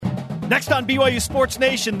Next on BYU Sports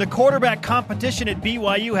Nation, the quarterback competition at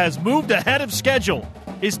BYU has moved ahead of schedule.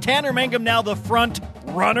 Is Tanner Mangum now the front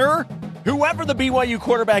runner? Whoever the BYU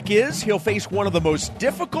quarterback is, he'll face one of the most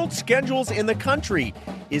difficult schedules in the country.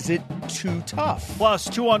 Is it too tough? Plus,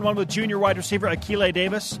 2-on-1 with junior wide receiver Akile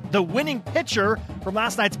Davis, the winning pitcher from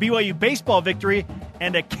last night's BYU baseball victory,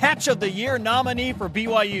 and a Catch of the Year nominee for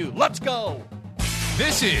BYU. Let's go!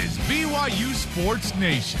 This is BYU Sports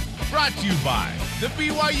Nation, brought to you by the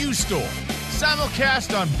BYU Store.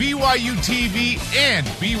 Simulcast on BYU TV and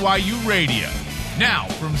BYU Radio. Now,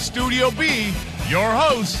 from Studio B, your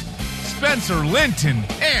hosts, Spencer Linton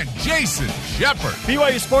and Jason Shepard.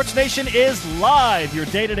 BYU Sports Nation is live. Your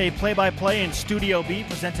day-to-day play-by-play in Studio B,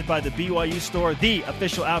 presented by the BYU Store, the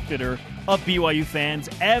official outfitter of BYU fans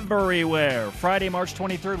everywhere. Friday, March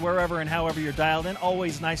 23rd, wherever and however you're dialed in.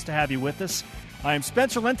 Always nice to have you with us. I am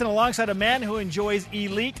Spencer Linton alongside a man who enjoys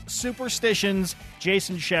elite superstitions,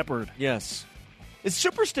 Jason Shepard. Yes. Is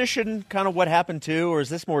superstition kind of what happened to, or is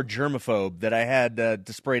this more germaphobe that I had to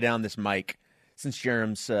spray down this mic since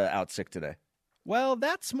Jerem's out sick today? Well,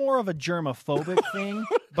 that's more of a germophobic thing,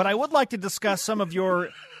 but I would like to discuss some of your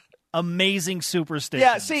amazing superstitions.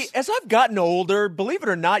 Yeah, see, as I've gotten older, believe it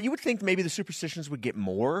or not, you would think maybe the superstitions would get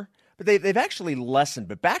more, but they've actually lessened.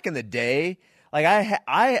 But back in the day, like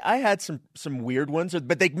I had some weird ones,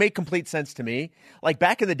 but they make complete sense to me. Like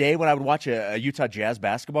back in the day when I would watch a Utah Jazz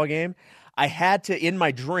basketball game, I had to, in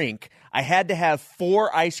my drink, I had to have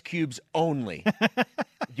 4 ice cubes only.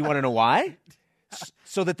 You want to know why?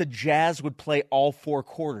 So that the Jazz would play all 4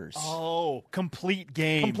 quarters. Oh, complete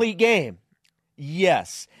game. Complete game.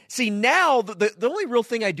 Yes. See, now, the only real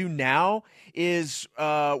thing I do now is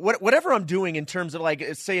whatever I'm doing in terms of,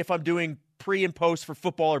 like, say if I'm doing pre and post for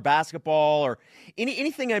football or basketball or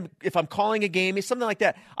anything, if I'm calling a game, something like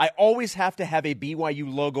that, I always have to have a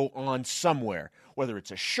BYU logo on somewhere, whether it's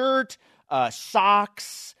a shirt,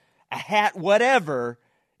 socks, a hat, whatever.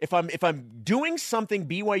 If I'm doing something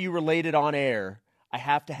BYU related on air, I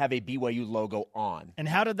have to have a BYU logo on. And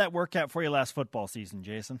how did that work out for you last football season,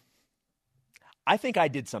 Jason? I think I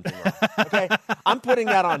did something wrong, okay? I'm putting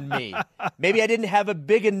that on me. Maybe I didn't have a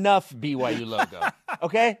big enough BYU logo,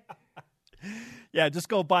 okay? Yeah, just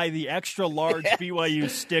go buy the extra large BYU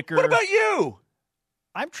sticker. What about you?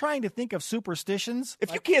 I'm trying to think of superstitions.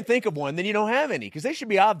 If you can't think of one, then you don't have any, because they should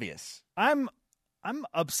be obvious. I'm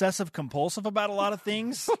obsessive compulsive about a lot of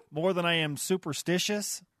things, more than I am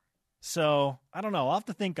superstitious. So, I don't know. I'll have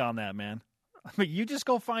to think on that, man. I mean, you just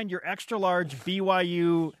go find your extra large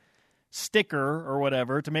BYU sticker or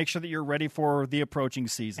whatever to make sure that you're ready for the approaching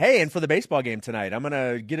season. Hey, and for the baseball game tonight, I'm going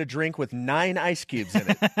to get a drink with 9 ice cubes in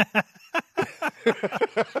it.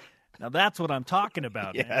 Now that's what I'm talking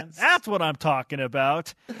about, yes. Man. That's what I'm talking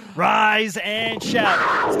about. Rise and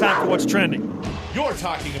shout. It's time for What's Trending. You're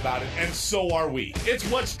talking about it, and so are we. It's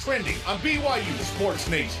What's Trending on BYU Sports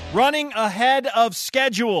Nation. Running ahead of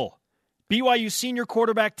schedule. BYU senior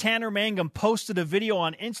quarterback Tanner Mangum posted a video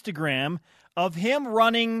on Instagram of him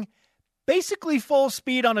running basically full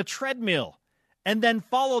speed on a treadmill, and then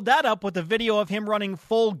followed that up with a video of him running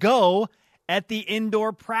full go at the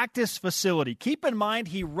indoor practice facility. Keep in mind,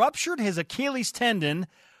 he ruptured his Achilles tendon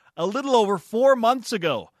a little over 4 months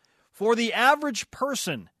ago. For the average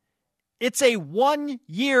person, it's a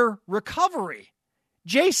 1-year recovery.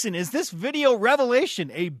 Jason, is this video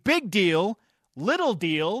revelation a big deal, little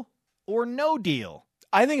deal, or no deal?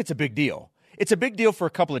 I think it's a big deal. It's a big deal for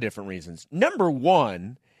a couple of different reasons. Number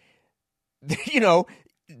one,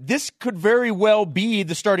 this could very well be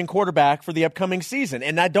the starting quarterback for the upcoming season.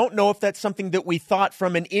 And I don't know if that's something that we thought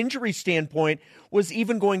from an injury standpoint was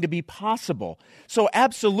even going to be possible. So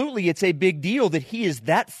absolutely, it's a big deal that he is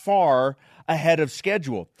that far ahead of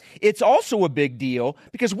schedule. It's also a big deal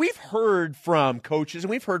because we've heard from coaches, and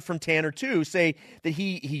we've heard from Tanner too, say that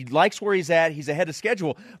he likes where he's at, he's ahead of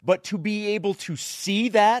schedule. But to be able to see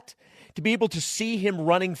that, to be able to see him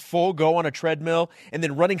running full go on a treadmill and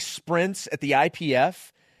then running sprints at the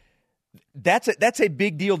IPF, that's a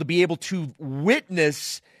big deal to be able to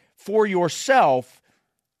witness for yourself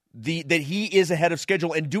that he is ahead of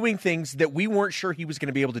schedule and doing things that we weren't sure he was going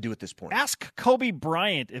to be able to do at this point. Ask Kobe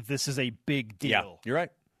Bryant if this is a big deal. Yeah, you're right.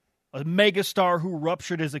 A megastar who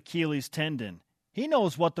ruptured his Achilles tendon. He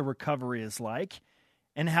knows what the recovery is like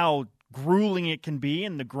and how grueling it can be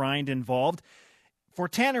and the grind involved. For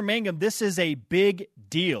Tanner Mangum, this is a big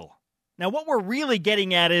deal. Now, what we're really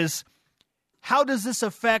getting at is, how does this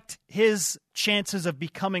affect his chances of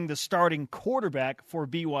becoming the starting quarterback for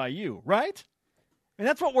BYU, right? And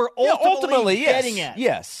that's what we're ultimately getting at.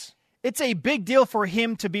 Yes. It's a big deal for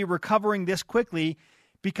him to be recovering this quickly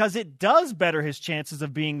because it does better his chances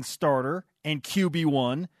of being starter and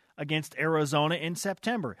QB1 against Arizona in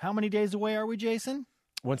September. How many days away are we, Jason?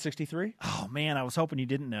 163? Oh, man, I was hoping you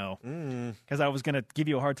didn't know because I was going to give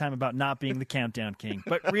you a hard time about not being the Countdown King.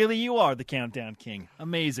 But really, you are the Countdown King.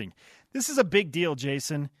 Amazing. This is a big deal,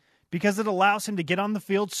 Jason, because it allows him to get on the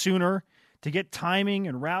field sooner, to get timing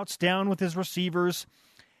and routes down with his receivers,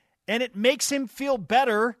 and it makes him feel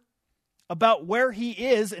better about where he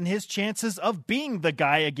is and his chances of being the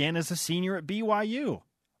guy again as a senior at BYU.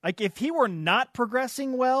 Like, if he were not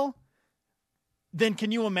progressing well, then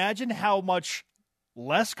can you imagine how much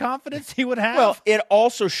less confidence he would have? Well, it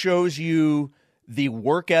also shows you the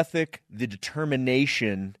work ethic, the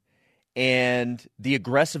determination, and the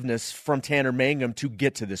aggressiveness from Tanner Mangum to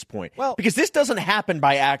get to this point. Well, because this doesn't happen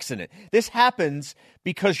by accident. This happens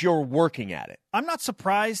because you're working at it. I'm not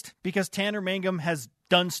surprised because Tanner Mangum has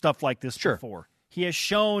done stuff like this before. He has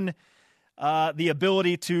shown the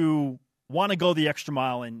ability to want to go the extra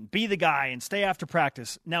mile and be the guy and stay after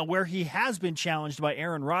practice. Now, where he has been challenged by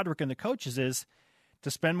Aaron Roderick and the coaches is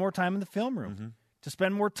to spend more time in the film room, to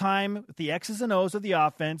spend more time with the X's and O's of the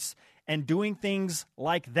offense and doing things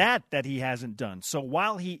like that he hasn't done. So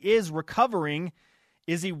while he is recovering,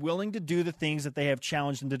 is he willing to do the things that they have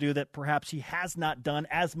challenged him to do that perhaps he has not done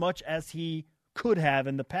as much as he could have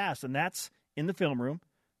in the past? And that's in the film room,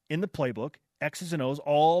 in the playbook, X's and O's,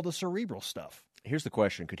 all the cerebral stuff. Here's the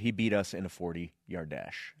question. Could he beat us in a 40-yard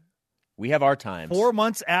dash? We have our times. 4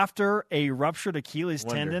 months after a ruptured Achilles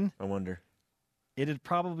tendon, I wonder. It'd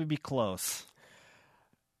probably be close.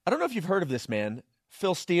 I don't know if you've heard of this man,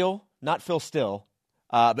 Phil Steele, not Phil Still,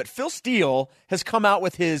 but Phil Steele has come out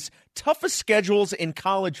with his toughest schedules in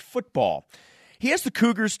college football. He has the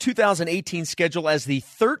Cougars' 2018 schedule as the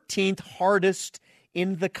 13th hardest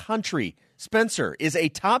in the country. Spencer, is a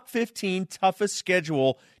top 15 toughest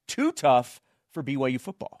schedule too tough for BYU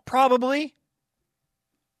football? Probably.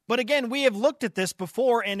 But again, we have looked at this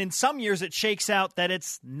before, and in some years it shakes out that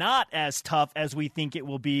it's not as tough as we think it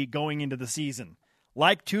will be going into the season.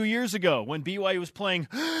 Like 2 years ago when BYU was playing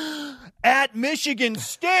at Michigan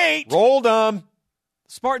State. Rolled them.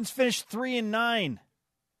 Spartans finished 3-9.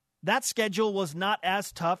 That schedule was not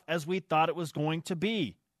as tough as we thought it was going to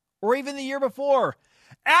be. Or even the year before.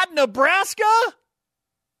 At Nebraska?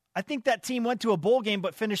 I think that team went to a bowl game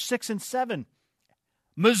but finished 6-7.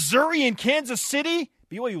 Missouri and Kansas City?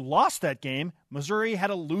 BYU lost that game. Missouri had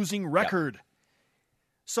a losing record. Yep.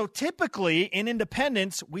 So typically in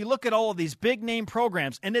independence, we look at all of these big-name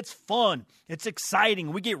programs, and it's fun. It's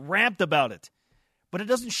exciting. We get ramped about it. But it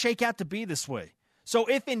doesn't shake out to be this way. So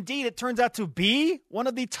if indeed it turns out to be one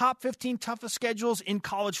of the top 15 toughest schedules in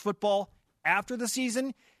college football after the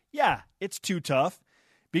season, yeah, it's too tough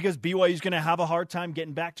because BYU is going to have a hard time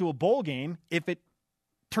getting back to a bowl game if it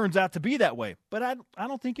turns out to be that way. But I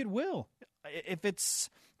don't think it will. If it's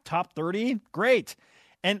top 30, great.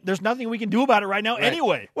 And there's nothing we can do about it right now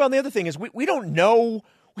anyway. Well, and the other thing is we don't know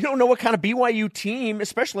what kind of BYU team,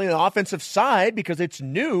 especially on the offensive side, because it's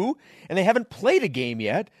new and they haven't played a game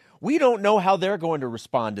yet. We don't know how they're going to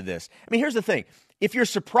respond to this. I mean, here's the thing. If you're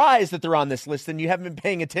surprised that they're on this list, then you haven't been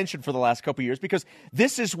paying attention for the last couple of years because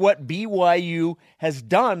this is what BYU has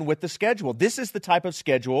done with the schedule. This is the type of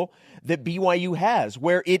schedule that BYU has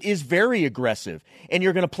where it is very aggressive and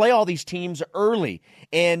you're going to play all these teams early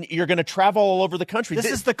and you're going to travel all over the country. This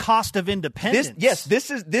is the cost of independence.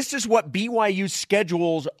 This is what BYU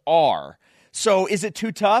schedules are. So is it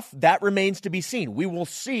too tough? That remains to be seen. We will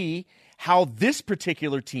see how this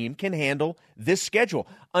particular team can handle this schedule.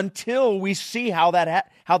 Until we see how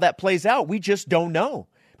that plays out, we just don't know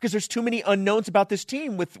because there's too many unknowns about this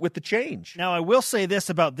team with the change. Now, I will say this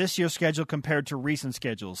about this year's schedule compared to recent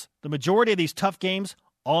schedules. The majority of these tough games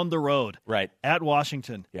on the road. Right. At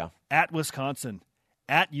Washington. Yeah. At Wisconsin.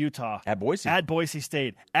 At Utah. At Boise. At Boise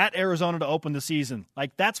State. At Arizona to open the season.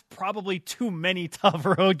 Like, that's probably too many tough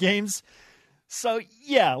road games. So,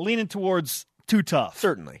 yeah, leaning towards too tough.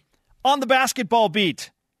 Certainly. On the basketball beat,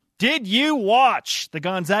 did you watch the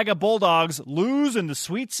Gonzaga Bulldogs lose in the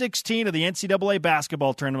Sweet 16 of the NCAA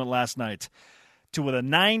basketball tournament last night to a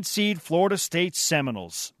 9-seed Florida State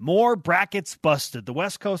Seminoles? More brackets busted. The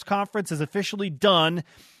West Coast Conference is officially done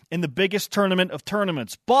in the biggest tournament of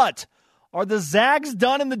tournaments. But are the Zags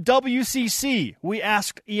done in the WCC? We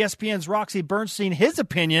asked ESPN's Roxy Bernstein his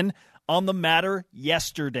opinion on the matter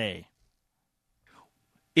yesterday.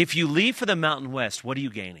 If you leave for the Mountain West, what are you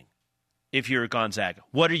gaining? If you're Gonzaga,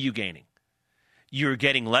 what are you gaining? You're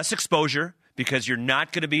getting less exposure because you're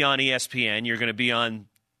not going to be on ESPN. You're going to be on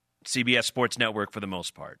CBS Sports Network for the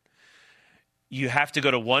most part. You have to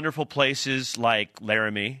go to wonderful places like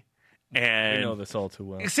Laramie. And we know this all too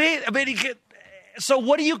well. See, I mean, so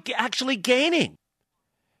what are you actually gaining?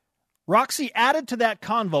 Roxy added to that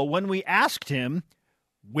convo when we asked him,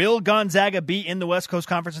 will Gonzaga be in the West Coast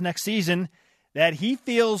Conference next season, that he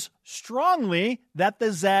feels strongly that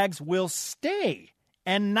the Zags will stay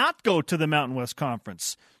and not go to the Mountain West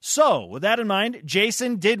Conference. So, with that in mind,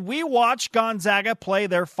 Jason, did we watch Gonzaga play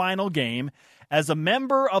their final game as a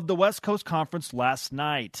member of the West Coast Conference last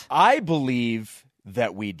night? I believe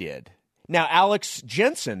that we did. Now, Alex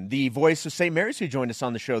Jensen, the voice of St. Mary's, who joined us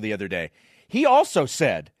on the show the other day, he also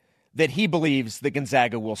said that he believes that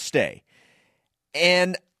Gonzaga will stay.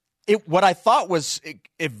 And what I thought was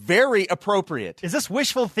very appropriate. Is this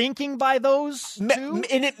wishful thinking by those two?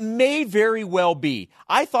 And it may very well be.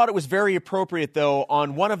 I thought it was very appropriate, though,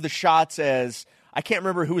 on one of the shots as I can't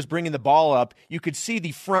remember who was bringing the ball up. You could see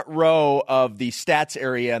the front row of the stats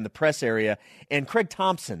area and the press area, and Craig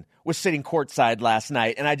Thompson was sitting courtside last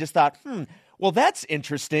night. And I just thought, well, that's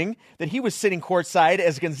interesting that he was sitting courtside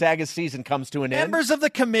as Gonzaga's season comes to an end. Members of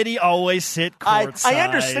the committee always sit courtside. I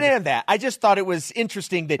understand that. I just thought it was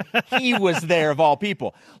interesting that he was there of all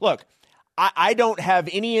people. Look, I don't have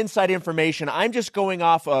any inside information. I'm just going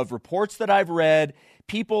off of reports that I've read,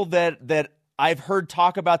 people that I've heard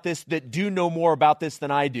talk about this that do know more about this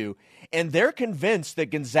than I do, and they're convinced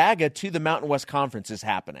that Gonzaga to the Mountain West Conference is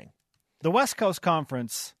happening. The West Coast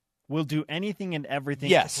Conference will do anything and everything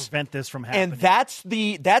to prevent this from happening. And that's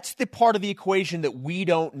the part of the equation that we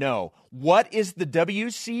don't know. What is the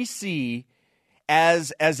WCC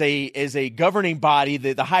as a governing body,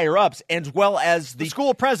 the higher ups, as well as the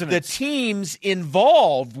school presidents, the teams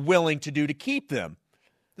involved, willing to do to keep them?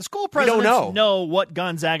 The school presidents know what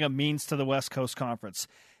Gonzaga means to the West Coast Conference.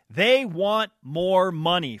 They want more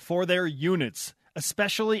money for their units,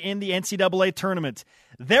 especially in the NCAA tournament.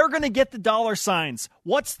 They're going to get the dollar signs.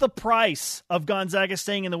 What's the price of Gonzaga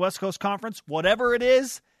staying in the West Coast Conference? Whatever it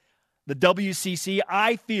is, the WCC,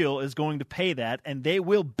 I feel, is going to pay that, and they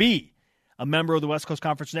will be a member of the West Coast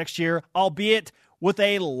Conference next year, albeit with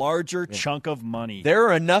a larger chunk of money. There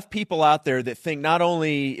are enough people out there that think not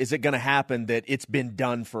only is it going to happen, that it's been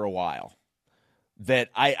done for a while. That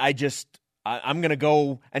I'm going to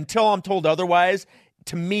go until I'm told otherwise.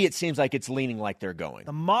 To me, it seems like it's leaning like they're going.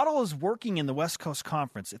 The model is working in the West Coast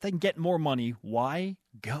Conference. If they can get more money, why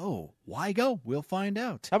go? Why go? We'll find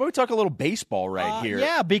out. How about we talk a little baseball right here?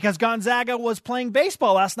 Yeah, because Gonzaga was playing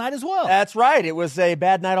baseball last night as well. That's right. It was a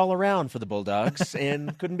bad night all around for the Bulldogs,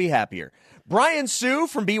 and couldn't be happier. Brian Sue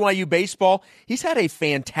from BYU Baseball, he's had a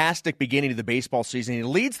fantastic beginning to the baseball season. He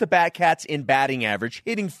leads the Batcats in batting average,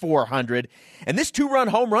 hitting .400, and this 2-run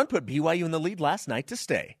home run put BYU in the lead last night to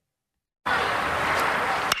stay.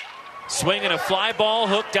 Swinging a fly ball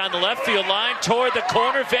hooked down the left field line toward the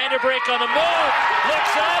corner. Vanderbrink on the move.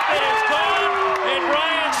 Looks up and it's gone. And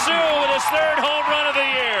Brian Sue with his third home run of the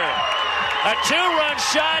year. A 2-run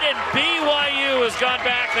shot and BYU has gone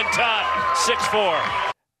back on top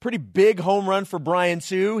 6-4. Pretty big home run for Brian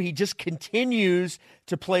Sue. He just continues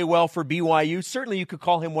to play well for BYU. Certainly you could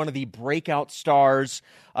call him one of the breakout stars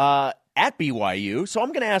at BYU. So I'm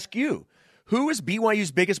going to ask you, who is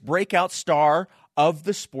BYU's biggest breakout star of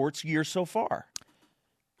the sports year so far?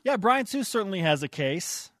 Yeah, Brian Sue certainly has a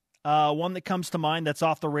case. One that comes to mind that's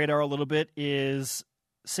off the radar a little bit is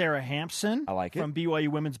Sarah Hampson. I like it. From BYU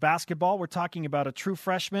women's basketball. We're talking about a true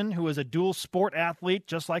freshman who is a dual sport athlete,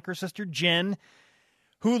 just like her sister Jen,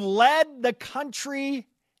 who led the country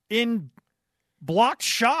in blocked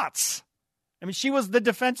shots. I mean, she was the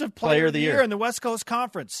defensive player of the year in the West Coast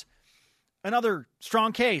Conference. Another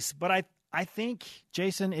strong case, but I think,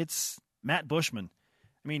 Jason, it's Matt Bushman.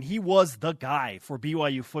 I mean, he was the guy for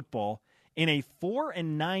BYU football in a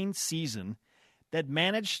 4-9 season that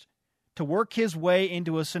managed to work his way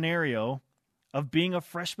into a scenario of being a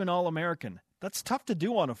freshman All-American. That's tough to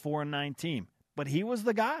do on a 4-9 team, but he was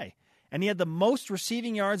the guy. And he had the most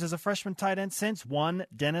receiving yards as a freshman tight end since one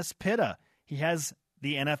Dennis Pitta. He has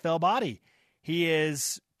the NFL body. He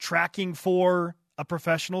is tracking for a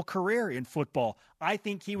professional career in football. I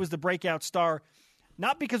think he was the breakout star,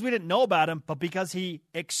 not because we didn't know about him, but because he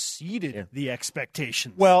exceeded the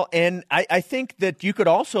expectations. Well, and I think that you could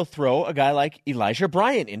also throw a guy like Elijah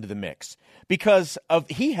Bryant into the mix because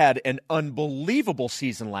he had an unbelievable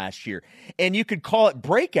season last year. And you could call it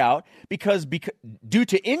breakout because due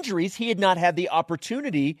to injuries, he had not had the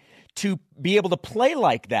opportunity to be able to play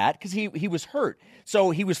like that because he was hurt.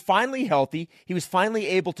 So he was finally healthy. He was finally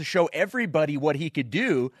able to show everybody what he could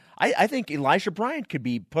do. I think Elijah Bryant could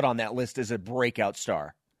be put on that list as a breakout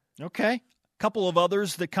star. Okay. A couple of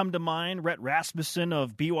others that come to mind. Rhett Rasmussen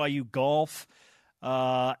of BYU Golf.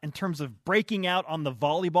 In terms of breaking out on the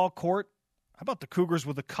volleyball court, how about the Cougars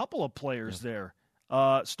with a couple of players there?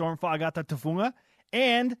 Stormfall Agata Tafunga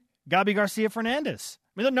and Gabi Garcia Fernandez.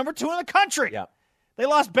 I mean, they're number 2 in the country. Yeah. They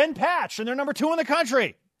lost Ben Patch, and they're number 2 in the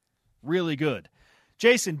country. Really good.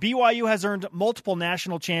 Jason, BYU has earned multiple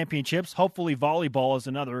national championships. Hopefully volleyball is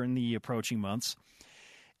another in the approaching months.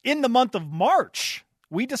 In the month of March,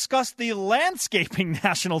 we discussed the landscaping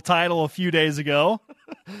national title a few days ago.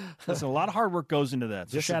 Listen, a lot of hard work goes into that,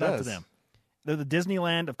 so Yes, shout it out to does. them. They're the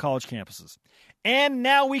Disneyland of college campuses. And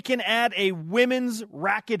now we can add a women's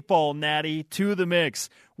racquetball natty to the mix.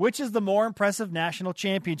 Which is the more impressive national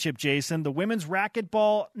championship, Jason? The women's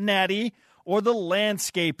racquetball natty or the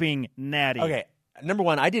landscaping natty? Okay, number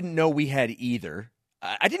one, I didn't know we had either.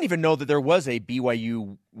 I didn't even know that there was a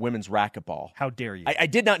BYU women's racquetball. How dare you? I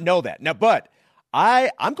did not know that. Now, but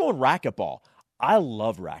I'm going racquetball. I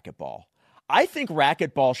love racquetball. I think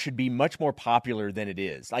racquetball should be much more popular than it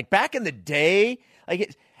is. Like back in the day,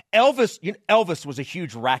 Elvis was a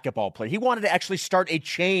huge racquetball player. He wanted to actually start a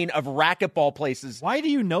chain of racquetball places. Why do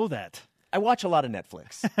you know that? I watch a lot of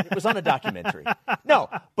Netflix. It was on a documentary. No,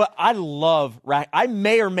 but I love I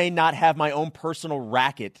may or may not have my own personal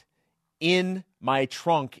racket in my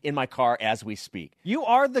trunk in my car as we speak. You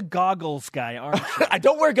are the goggles guy, aren't you? I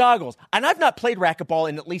don't wear goggles, and I've not played racquetball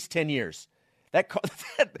in at least 10 years.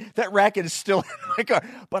 That racket is still in my car,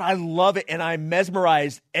 but I love it, and I'm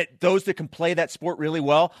mesmerized at those that can play that sport really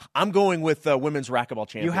well. I'm going with women's racquetball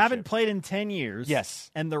championship. You haven't played in 10 years. Yes.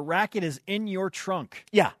 And the racket is in your trunk.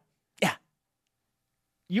 Yeah.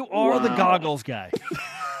 You are the goggles guy.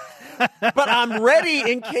 But I'm ready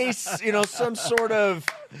in case, some sort of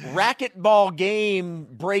racquetball game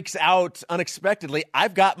breaks out unexpectedly.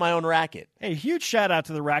 I've got my own racket. Hey, huge shout out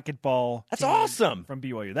to the racquetball. That's team awesome. From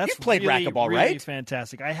BYU. That's You've played really, racquetball, really right?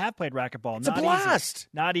 Fantastic. I have played racquetball. It's a blast. Easy.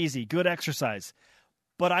 Not easy. Good exercise.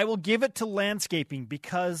 But I will give it to landscaping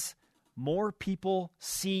because more people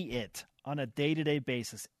see it on a day-to-day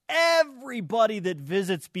basis. Everybody that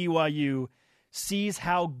visits BYU sees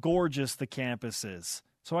how gorgeous the campus is.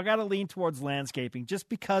 So I got to lean towards landscaping just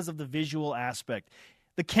because of the visual aspect.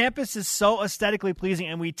 The campus is so aesthetically pleasing,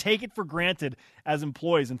 and we take it for granted as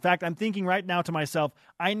employees. In fact, I'm thinking right now to myself,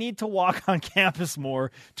 I need to walk on campus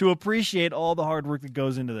more to appreciate all the hard work that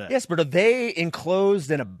goes into that. Yes, but are they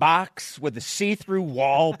enclosed in a box with a see-through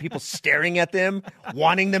wall, people staring at them,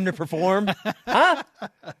 wanting them to perform? Huh?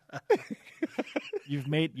 You've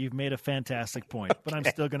made a fantastic point, but I'm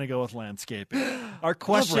still going to go with landscaping. Our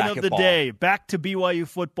question of the day, back to BYU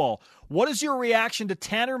football. What is your reaction to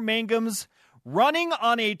Tanner Mangum's running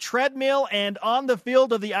on a treadmill and on the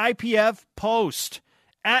field of the IPF post?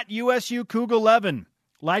 At USU Coug 11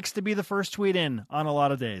 likes to be the first tweet in on a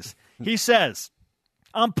lot of days. He says,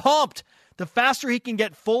 I'm pumped. The faster he can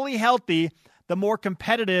get fully healthy, the more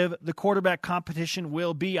competitive the quarterback competition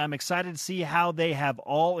will be. I'm excited to see how they have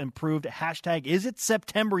all improved. Hashtag, is it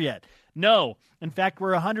September yet? No. In fact,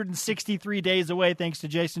 we're 163 days away, thanks to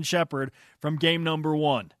Jason Shepard, from game number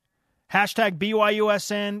 1. Hashtag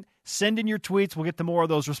BYUSN. Send in your tweets. We'll get to more of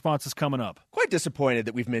those responses coming up. Quite disappointed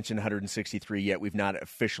that we've mentioned 163, yet we've not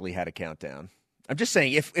officially had a countdown. I'm just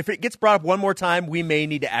saying, if it gets brought up one more time, we may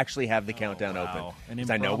need to actually have the countdown open.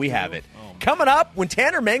 Because I know we have it. Coming up, when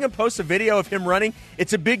Tanner Mangum posts a video of him running,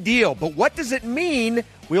 it's a big deal. But what does it mean?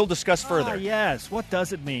 We'll discuss further. Yes, what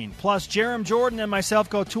does it mean? Plus, Jerem Jordan and myself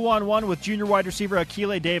go 2-on-1 with junior wide receiver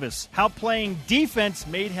Akile Davis. How playing defense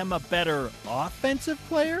made him a better offensive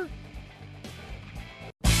player?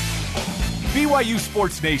 BYU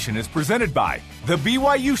Sports Nation is presented by The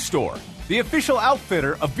BYU Store, the official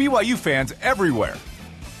outfitter of BYU fans everywhere.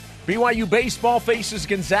 BYU baseball faces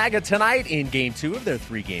Gonzaga tonight in Game 2 of their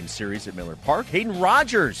 3-game series at Miller Park. Hayden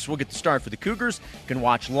Rogers will get the start for the Cougars. You can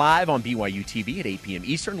watch live on BYU TV at 8 p.m.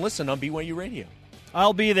 Eastern. Listen on BYU Radio.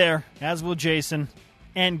 I'll be there, as will Jason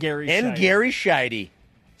and Gary Scheide. Gary Scheide.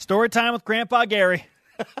 Story time with Grandpa Gary.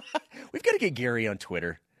 We've got to get Gary on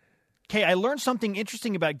Twitter. Okay, I learned something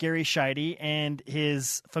interesting about Gary Scheide and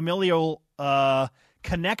his familial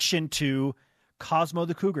connection to Cosmo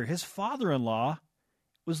the Cougar. His father-in-law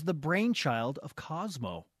was the brainchild of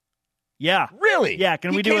Cosmo. Yeah. Really? Yeah.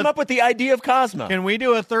 He came up with the idea of Cosmo. Can we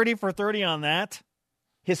do a 30 for 30 on that?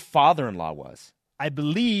 His father-in-law was. I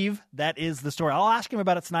believe that is the story. I'll ask him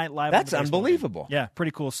about it tonight live. That's unbelievable. Yeah,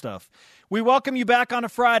 pretty cool stuff. We welcome you back on a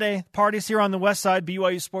Friday. Parties here on the West Side,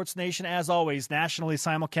 BYU Sports Nation, as always, nationally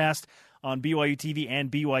simulcast on BYU TV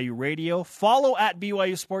and BYU Radio. Follow at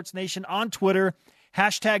BYU Sports Nation on Twitter.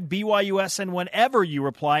 Hashtag BYUSN whenever you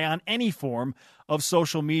reply on any form of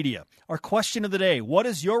social media. Our question of the day, what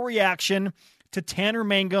is your reaction to Tanner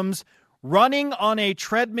Mangum's running on a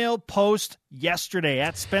treadmill post yesterday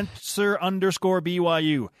at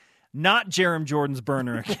Spencer_BYU, not Jerem Jordan's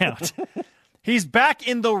burner account? He's back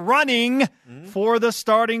in the running for the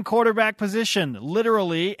starting quarterback position,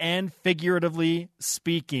 literally and figuratively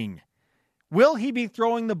speaking. Will he be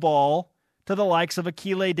throwing the ball to the likes of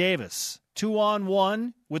Akile Davis,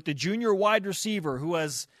 2-on-1 with the junior wide receiver who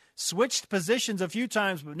has switched positions a few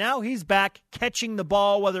times, but now he's back catching the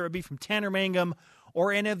ball, whether it be from Tanner Mangum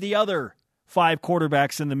or any of the other 5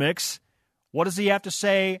 quarterbacks in the mix? What does he have to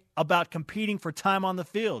say about competing for time on the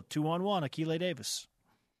field? 2-on-1, Akile Davis.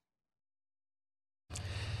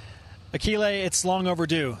 Akile, it's long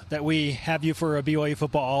overdue that we have you for a BYU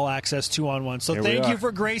Football All Access 2-on-1. So thank you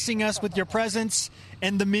for gracing us with your presence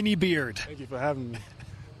and the mini beard. Thank you for having me.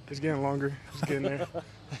 It's getting longer. It's getting there.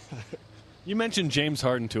 You mentioned James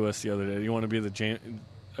Harden to us the other day. You want to be the James?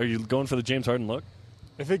 Are you going for the James Harden look?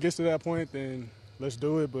 If it gets to that point, then let's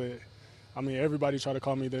do it. But, I mean, everybody try to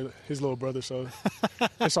call me his little brother, so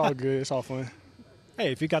it's all good. It's all fun.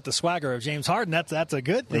 Hey, if you got the swagger of James Harden, that's a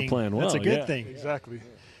good thing. They're playing well. That's a good thing. Exactly.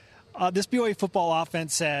 This BYU football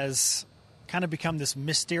offense has kind of become this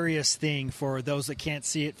mysterious thing for those that can't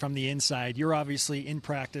see it from the inside. You're obviously in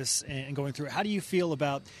practice and going through it. How do you feel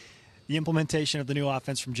about the implementation of the new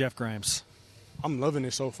offense from Jeff Grimes? I'm loving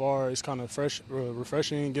it so far. It's kind of fresh,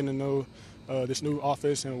 refreshing, getting to know this new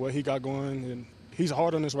offense and what he got going. And he's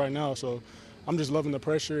hard on us right now, so I'm just loving the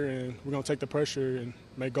pressure, and we're going to take the pressure and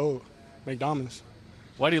make gold, make diamonds.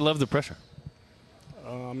 Why do you love the pressure?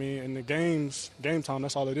 I mean, in the game time,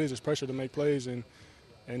 that's all it is. It's pressure to make plays and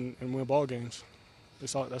win ball games.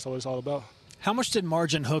 That's what it's all about. How much did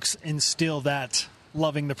Margin Hooks instill that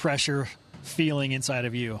loving the pressure feeling inside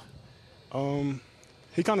of you?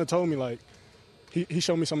 He kind of told me, like, he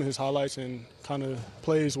showed me some of his highlights and kind of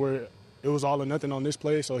plays where it was all or nothing on this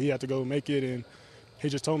play, so he had to go make it. And he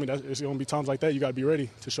just told me that it's going to be times like that you got to be ready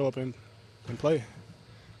to show up and play.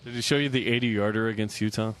 Did he show you the 80-yarder against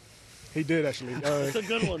Utah? He did, actually. That's a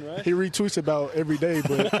good one, right? He retweets about every day,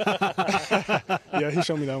 but yeah, he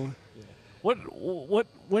showed me that one.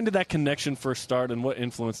 When did that connection first start, and what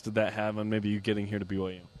influence did that have on maybe you getting here to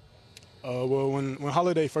BYU? Well, when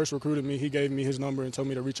Holiday first recruited me, he gave me his number and told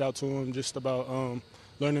me to reach out to him just about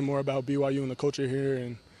learning more about BYU and the culture here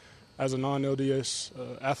and as a non-LDS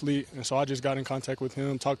athlete. And so I just got in contact with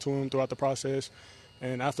him, talked to him throughout the process.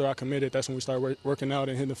 And after I committed, that's when we started working out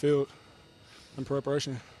and hitting the field in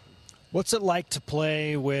preparation. What's it like to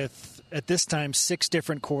play with, at this time, 6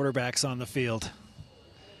 different quarterbacks on the field?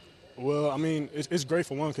 Well, I mean, it's great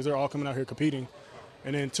for one because they're all coming out here competing.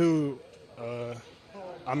 And then 2,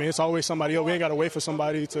 I mean, it's always somebody else. We ain't got to wait for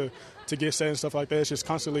somebody to get set and stuff like that. It's just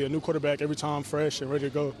constantly a new quarterback every time, fresh and ready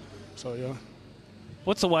to go. So, yeah.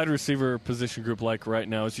 What's the wide receiver position group like right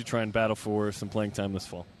now as you try and battle for some playing time this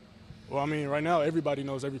fall? Well, I mean, right now everybody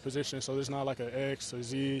knows every position, so there's not like an X or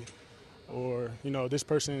Z or, this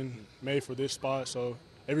person made for this spot. So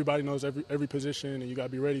everybody knows every position, and you got to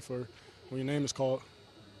be ready for when your name is called.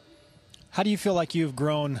 How do you feel like you've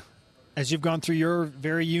grown as you've gone through your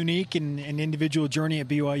very unique and individual journey at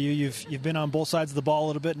BYU? You've been on both sides of the ball a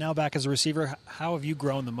little bit, now back as a receiver. How have you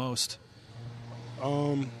grown the most?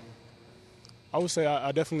 I would say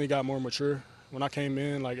I definitely got more mature. When I came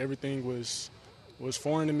in, like, everything was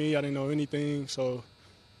foreign to me. I didn't know anything. So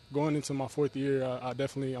going into my 4th year,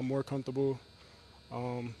 I'm more comfortable.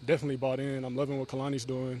 Definitely bought in. I'm loving what Kalani's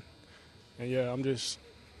doing. And, yeah, I'm just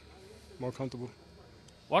more comfortable.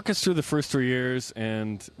 Walk us through the first 3 years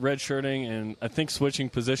and redshirting and I think switching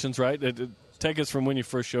positions, right? Take us from when you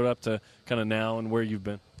first showed up to kind of now and where you've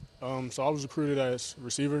been. So I was recruited as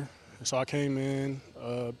receiver. So I came in,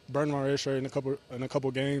 burned my red shirt in a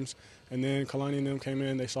couple games, and then Kalani and them came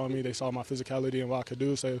in. They saw me. They saw my physicality and what I could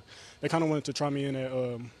do. So they kind of wanted to try me in at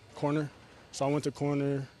corner. So I went to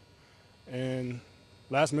corner, and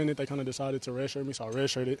last minute they kind of decided to redshirt me, so I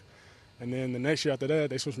redshirted. And then the next year after that,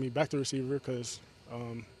 they switched me back to receiver because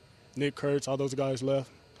Nick Kurtz, all those guys left.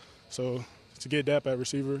 So to get dap at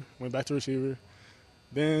receiver, went back to receiver.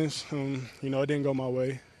 Then, it didn't go my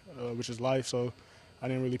way, which is life. So I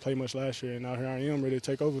didn't really play much last year, and now here I am ready to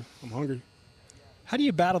take over. I'm hungry. How do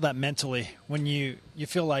you battle that mentally when you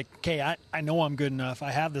feel like, okay, I know I'm good enough.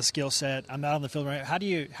 I have the skill set. I'm not on the field right. How do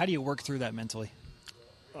you work through that mentally?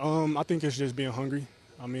 I think it's just being hungry.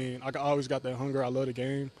 I mean, I always got that hunger. I love the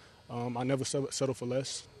game. I never settle for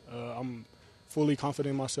less. I'm fully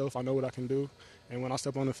confident in myself. I know what I can do. And when I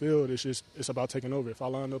step on the field, it's about taking over. If I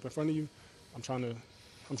line up in front of you, I'm trying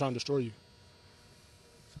to destroy you.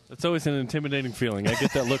 It's always an intimidating feeling. I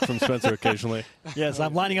get that look from Spencer occasionally. Yes,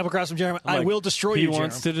 I'm lining up across from Jeremy. I will destroy you, He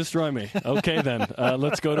wants to destroy me. Okay, then.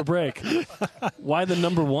 Let's go to break. Why the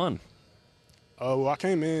number 1? Well, I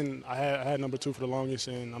came in, I had number 2 for the longest,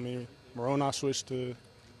 and, I mean, Moroni switched to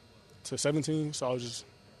 17, so I was just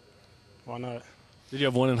Why not? Did you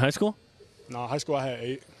have one in high school? No, high school I had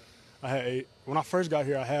 8. When I first got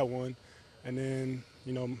here, I had one. And then,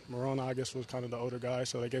 Morona, I guess, was kind of the older guy,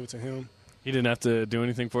 so they gave it to him. He didn't have to do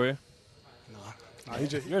anything for you? Nah,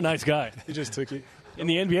 You're a nice guy. He just took it. In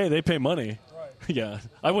the NBA, they pay money. Right. Yeah.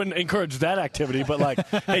 I wouldn't encourage that activity, but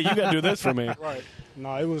hey, you got to do this for me. Right.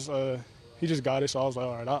 No, it was he just got it, so I was like,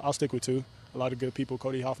 all right, I'll stick with 2. A lot of good people.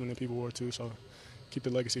 Cody Hoffman and people wore 2, so keep the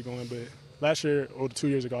legacy going. But last year, or 2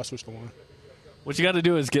 years ago, I switched to 1. What you got to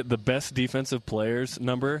do is get the best defensive players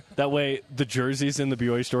number. That way, the jerseys in the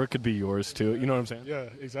BYU store could be yours, too. You know what I'm saying? Yeah,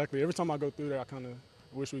 exactly. Every time I go through there, I kind of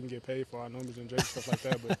wish we can get paid for our numbers and jerseys, stuff like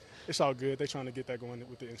that. But it's all good. They're trying to get that going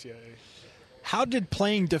with the NCAA. How did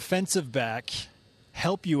playing defensive back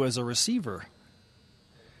help you as a receiver?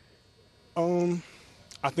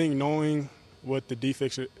 I think knowing what the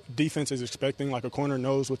defense is expecting, like a corner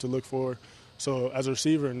knows what to look for. So as a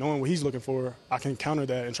receiver, knowing what he's looking for, I can counter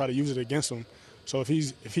that and try to use it against him. So if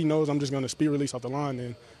he knows I'm just going to speed release off the line,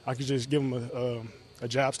 then I could just give him a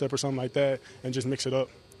jab step or something like that and just mix it up.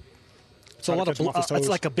 So it's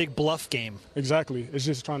like a big bluff game. Exactly. It's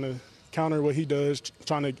just trying to counter what he does,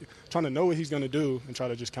 trying to know what he's going to do and try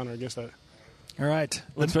to just counter against that. All right.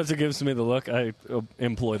 When Spencer gives me the look, I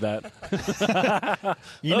employ that.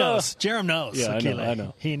 He knows. Jerem knows. Yeah, I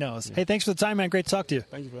know. He knows. Yeah. Hey, thanks for the time, man. Great to talk to you.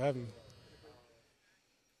 Thank you for having me.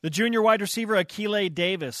 The junior wide receiver, Akile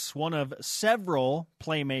Davis, one of several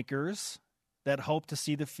playmakers that hope to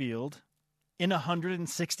see the field in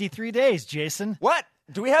 163 days, Jason. What?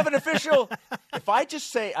 Do we have an official? If I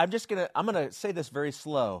just say, I'm going to say this very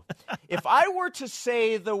slow. If I were to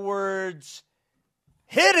say the words,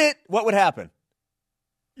 hit it, what would happen?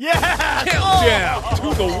 Yeah! Countdown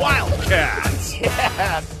to the Wildcats.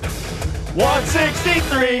 Yes.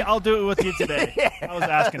 163. I'll do it with you today. Yes. I was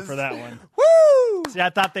asking for that one. Woo! See, I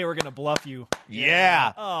thought they were going to bluff you.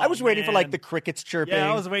 Yeah. Oh, I was waiting for man. the crickets chirping. Yeah,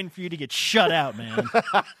 I was waiting for you to get shut out, man.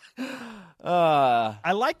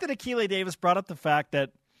 I like that Akile Davis brought up the fact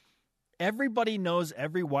that everybody knows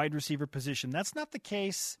every wide receiver position. That's not the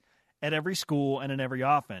case at every school and in every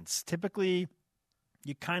offense. Typically,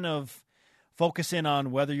 you kind of focus in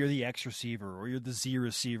on whether you're the X receiver or you're the Z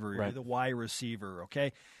receiver or right. you're the Y receiver,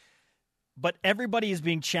 okay? But everybody is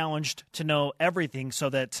being challenged to know everything so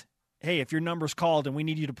that, hey, if your number's called and we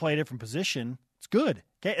need you to play a different position, it's good.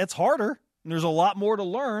 Okay, it's harder, and there's a lot more to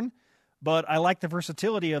learn, but I like the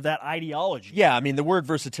versatility of that ideology. Yeah, I mean, the word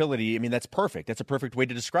versatility, that's perfect. That's a perfect way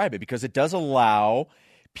to describe it because it does allow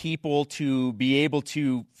people to be able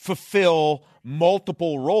to fulfill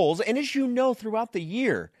multiple roles. And as you know, throughout the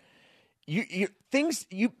year,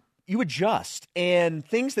 you adjust, and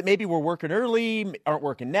things that maybe were working early aren't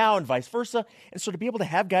working now and vice versa. And so to be able to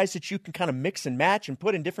have guys that you can kind of mix and match and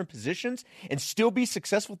put in different positions and still be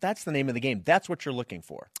successful, that's the name of the game. That's what you're looking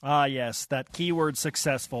for. Ah, yes, that keyword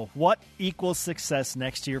successful. What equals success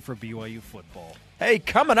next year for BYU football? Hey,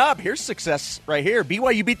 coming up, here's success right here.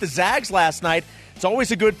 BYU beat the Zags last night. It's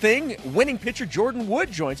always a good thing. Winning pitcher Jordan Wood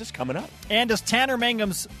joins us coming up. And does Tanner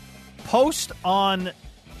Mangum's post on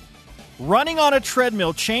running on a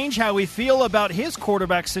treadmill change how we feel about his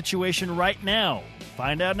quarterback situation right now?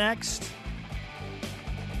 Find out next.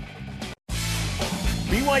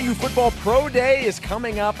 BYU Football Pro Day is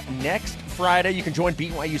coming up next Friday. You can join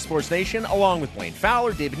BYU Sports Nation along with Blaine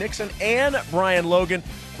Fowler, David Nixon, and Brian Logan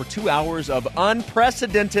for 2 hours of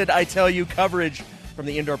unprecedented, I tell you, coverage from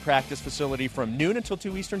the indoor practice facility from noon until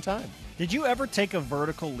 2 Eastern time. Did you ever take a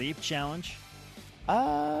vertical leap challenge?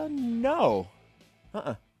 No.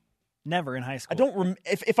 Never in high school. I don't.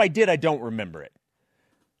 If I did, I don't remember it.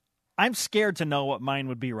 I'm scared to know what mine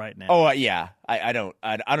would be right now. Oh yeah, I don't.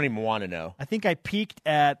 I don't even want to know. I think I peaked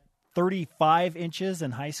at 35 inches in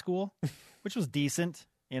high school, which was decent.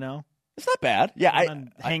 It's not bad. Yeah, I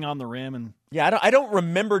hang on the rim and. Yeah, I don't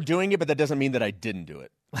remember doing it, but that doesn't mean that I didn't do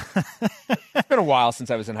it. It's been a while since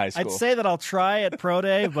I was in high school. I'd say that I'll try at Pro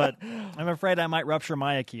Day, but I'm afraid I might rupture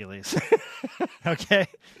my Achilles. Okay?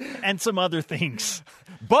 And some other things.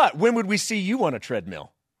 But when would we see you on a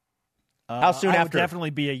treadmill? How soon I after? Would definitely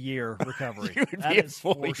be a year recovery. You would be a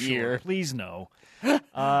full year. Sure. Please no.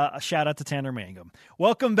 A shout out to Tanner Mangum.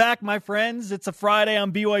 Welcome back, my friends. It's a Friday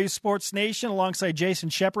on BYU Sports Nation alongside Jason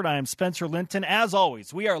Shepard. I am Spencer Linton. As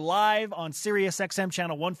always, we are live on Sirius XM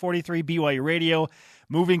channel 143 BYU Radio,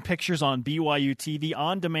 moving pictures on BYU TV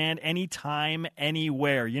on demand anytime,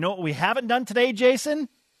 anywhere. You know what we haven't done today, Jason?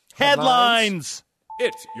 Headlines.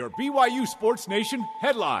 It's your BYU Sports Nation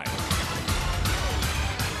headline.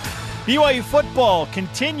 BYU football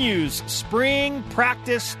continues spring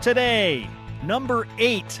practice today. Number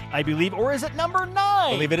 8, I believe, or is it number 9?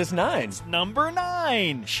 I believe it is 9. It's number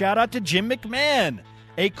 9. Shout out to Jim McMahon.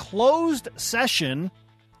 a closed session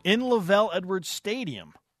in Lavelle Edwards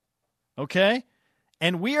Stadium. Okay?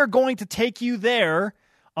 And we are going to take you there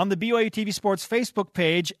on the BYU TV Sports Facebook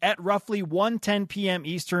page at roughly 1:10 p.m.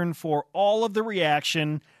 Eastern for all of the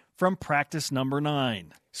reaction from practice number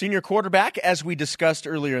 9. Senior quarterback, as we discussed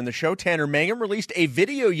earlier in the show, Tanner Mangum, released a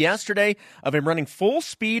video yesterday of him running full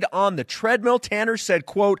speed on the treadmill. Tanner said,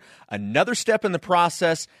 quote, "Another step in the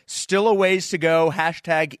process, still a ways to go.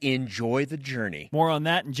 Hashtag enjoy the journey." More on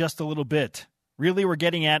that in just a little bit. Really, we're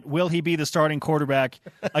getting at, will he be the starting quarterback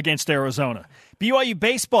against Arizona? BYU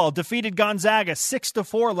baseball defeated Gonzaga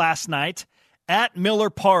 6-4 last night at Miller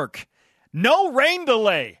Park. No rain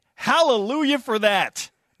delay. Hallelujah for that.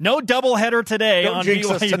 No doubleheader today on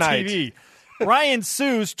BYU TV. Ryan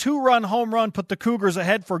Sue's 2-run home run put the Cougars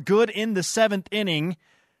ahead for good in the 7th inning.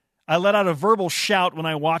 I let out a verbal shout when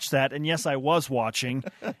I watched that, and yes, I was watching.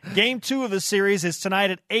 Game 2 of the series is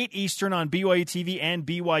tonight at 8 Eastern on BYU TV and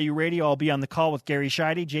BYU Radio. I'll be on the call with Gary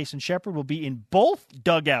Scheide. Jason Shepard will be in both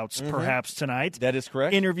dugouts perhaps tonight. That is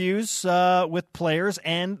correct. Interviews with players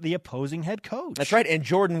and the opposing head coach. That's right, and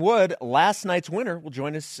Jordan Wood, last night's winner, will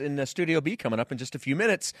join us in Studio B coming up in just a few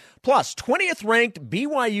minutes. Plus, 20th-ranked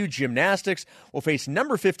BYU Gymnastics will face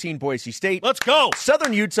number 15 Boise State. Let's go!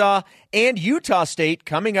 Southern Utah and Utah State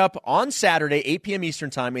coming up on Saturday, 8 p.m.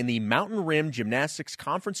 Eastern Time in the Mountain Rim Gymnastics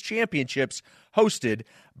Conference Championships hosted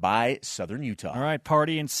by Southern Utah. All right,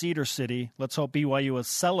 party in Cedar City. Let's hope BYU is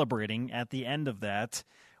celebrating at the end of that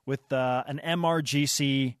with an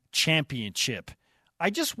MRGC championship.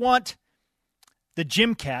 I just want the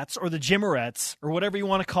Gym Cats or the Gymmerettes or whatever you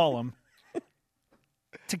want to call them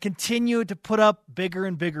to continue to put up bigger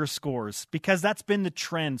and bigger scores because that's been the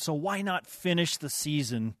trend. So why not finish the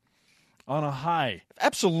season on a high?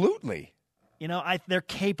 Absolutely. You know, they're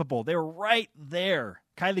capable. They're right there.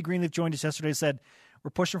 Kylie Greenleaf joined us yesterday and said,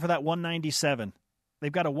 we're pushing for that 197.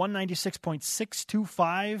 They've got a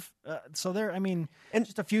 196.625. So they're,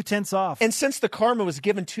 just a few tenths off. And since the karma was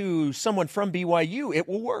given to someone from BYU, it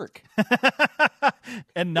will work.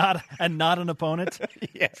 and not an opponent?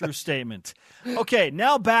 Yeah. True statement. Okay,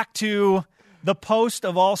 now back to the post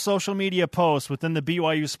of all social media posts within the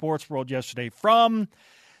BYU sports world yesterday from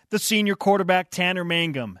the senior quarterback, Tanner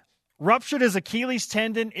Mangum. Ruptured his Achilles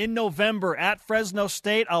tendon in November at Fresno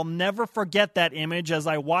State. I'll never forget that image as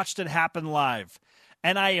I watched it happen live.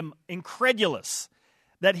 And I am incredulous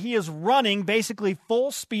that he is running basically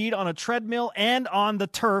full speed on a treadmill and on the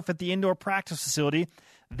turf at the indoor practice facility.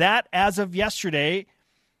 That as of yesterday.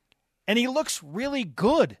 And he looks really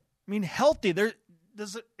good. Healthy. It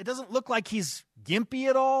doesn't look like he's gimpy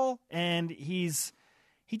at all. And he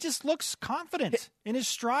just looks confident in his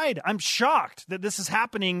stride. I'm shocked that this is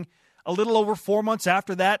happening a little over 4 months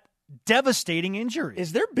after that devastating injury.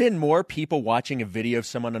 Has there been more people watching a video of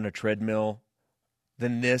someone on a treadmill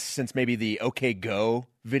than this since maybe the OK Go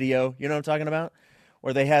video? You know what I'm talking about?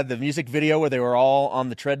 Where they had the music video where they were all on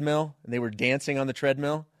the treadmill and they were dancing on the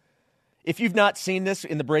treadmill. If you've not seen this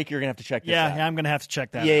in the break, you're going to have to check this out. Yeah, I'm going to have to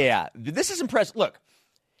check that out. Yeah. This is impressive. Look,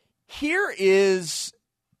 here is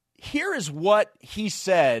what he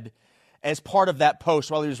said as part of that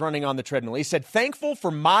post while he was running on the treadmill. He said, "Thankful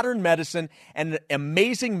for modern medicine and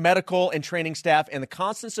amazing medical and training staff and the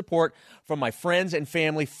constant support from my friends and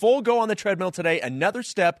family. Full go on the treadmill today. Another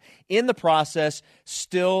step in the process.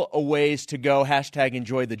 Still a ways to go. Hashtag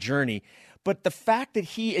enjoy the journey." But the fact that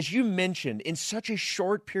he, as you mentioned, in such a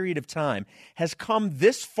short period of time has come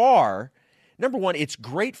this far, number one, it's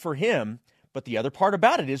great for him. But the other part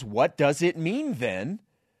about it is, what does it mean then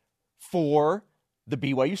for the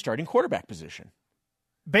BYU starting quarterback position?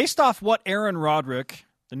 Based off what Aaron Roderick,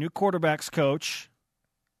 the new quarterback's coach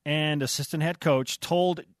and assistant head coach,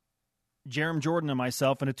 told Jerem Jordan and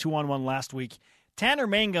myself in a 2-on-1 last week, Tanner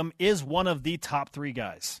Mangum is one of the top 3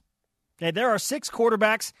 guys. Okay, there are 6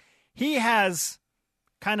 quarterbacks. He has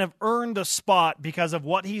kind of earned a spot because of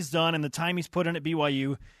what he's done and the time he's put in at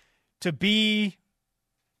BYU to be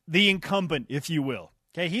the incumbent, if you will.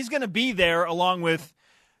 Okay, he's going to be there along with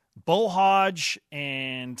Bo Hodge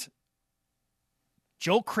and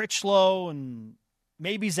Joe Critchlow and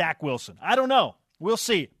maybe Zach Wilson. I don't know. We'll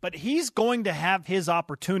see. But he's going to have his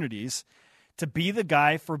opportunities to be the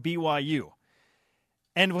guy for BYU.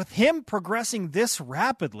 And with him progressing this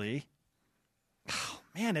rapidly,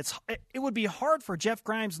 man, it would be hard for Jeff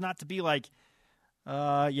Grimes not to be like,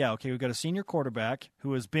 we've got a senior quarterback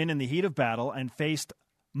who has been in the heat of battle and faced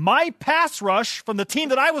my pass rush from the team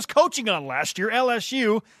that I was coaching on last year,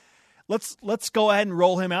 LSU. Let's go ahead and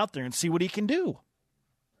roll him out there and see what he can do.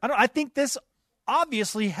 I think this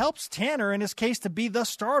obviously helps Tanner in his case to be the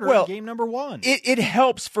starter in game number 1. It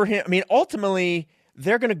helps for him. Ultimately,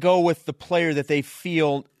 they're going to go with the player that they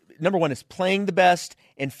feel, number one, is playing the best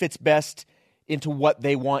and fits best into what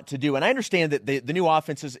they want to do. And I understand that the new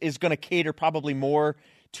offense is going to cater probably more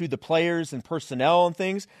to the players and personnel and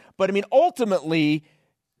things. But, I mean, ultimately,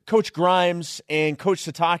 Coach Grimes and Coach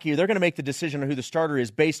Satake, they're going to make the decision on who the starter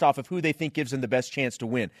is based off of who they think gives them the best chance to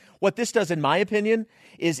win. What this does, in my opinion,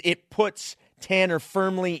 is it puts Tanner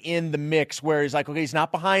firmly in the mix where he's like, okay, he's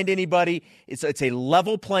not behind anybody. It's a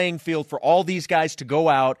level playing field for all these guys to go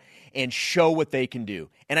out and show what they can do.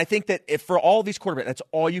 And I think that if for all these quarterbacks, that's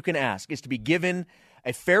all you can ask, is to be given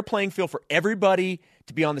a fair playing field for everybody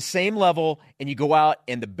to be on the same level, and you go out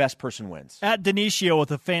and the best person wins. At Denicio with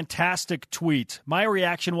a fantastic tweet. My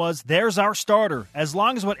reaction was, there's our starter. As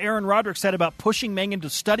long as what Aaron Roderick said about pushing Mangan to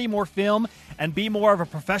study more film and be more of a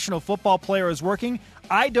professional football player is working,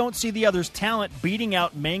 I don't see the other's talent beating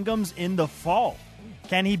out Mangum's in the fall.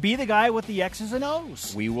 Can he be the guy with the X's and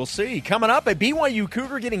O's? We will see. Coming up, a BYU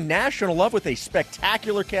Cougar getting national love with a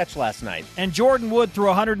spectacular catch last night. And Jordan Wood threw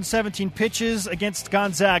 117 pitches against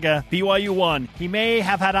Gonzaga. BYU won. He may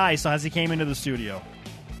have had ice as he came into the studio.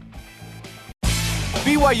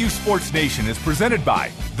 BYU Sports Nation is presented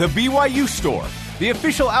by The BYU Store, the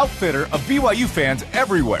official outfitter of BYU fans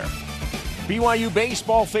everywhere. BYU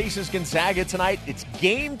baseball faces Gonzaga tonight. It's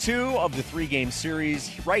game 2 of the 3-game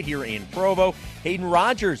series right here in Provo. Hayden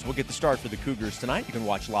Rogers will get the start for the Cougars tonight. You can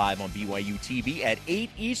watch live on BYU TV at 8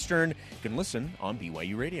 Eastern. You can listen on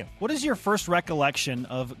BYU Radio. What is your first recollection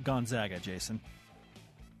of Gonzaga, Jason?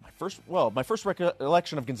 My first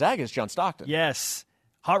recollection of Gonzaga is John Stockton. Yes.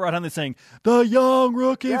 Hot Rod Hundley saying, the young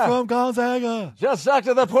rookie from Gonzaga. John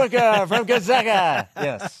Stockton, the point guard from Gonzaga.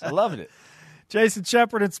 Yes, I loved it. Jason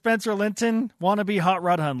Shepard and Spencer Linton, wannabe Hot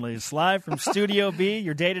Rod Hundleys, live from Studio B,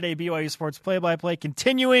 your day-to-day BYU Sports play-by-play,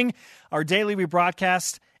 continuing our daily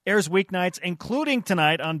rebroadcast, airs weeknights, including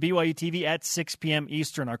tonight on BYU TV at 6 p.m.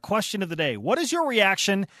 Eastern. Our question of the day, what is your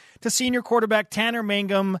reaction to senior quarterback Tanner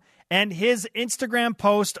Mangum and his Instagram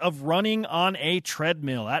post of running on a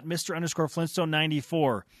treadmill at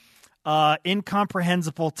Mr_Flintstone94?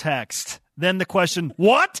 Incomprehensible text. Then the question,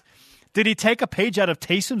 what? Did he take a page out of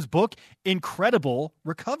Taysom's book, Incredible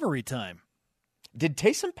Recovery Time? Did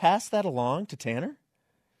Taysom pass that along to Tanner?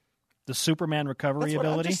 The Superman recovery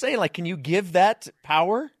ability? I'm just saying, can you give that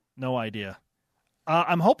power? No idea.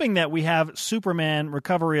 I'm hoping that we have Superman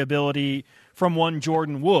recovery ability from one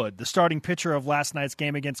Jordan Wood, the starting pitcher of last night's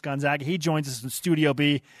game against Gonzaga. He joins us in Studio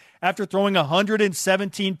B after throwing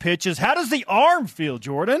 117 pitches. How does the arm feel,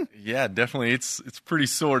 Jordan? Yeah, definitely. It's pretty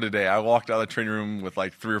sore today. I walked out of the training room with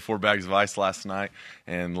 3 or 4 bags of ice last night,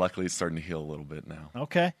 and luckily it's starting to heal a little bit now.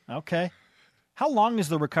 Okay. How long is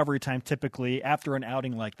the recovery time typically after an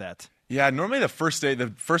outing like that? Yeah, normally the first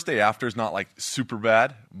day after is not super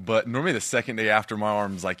bad, but normally the second day after my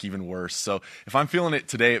arm's even worse. So if I'm feeling it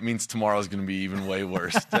today, it means tomorrow's going to be even way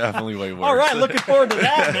worse. Definitely way worse. All right, looking forward to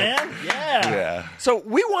that, man. Yeah. So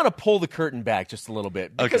we want to pull the curtain back just a little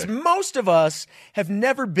bit because most of us have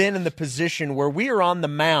never been in the position where we are on the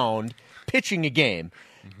mound pitching a game.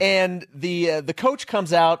 And the coach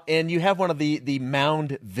comes out and you have one of the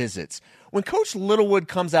mound visits. When Coach Littlewood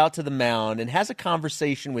comes out to the mound and has a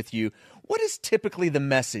conversation with you, what is typically the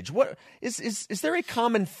message? What is there a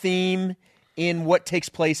common theme in what takes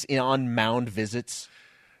place on mound visits?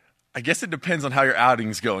 I guess it depends on how your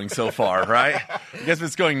outing's going so far, right? I guess if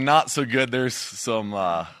it's going not so good, there's some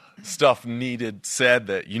stuff said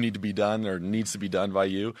that you need to be done or needs to be done by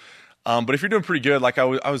you. But if you're doing pretty good,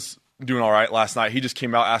 I was doing all right last night. He just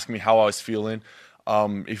came out asking me how I was feeling.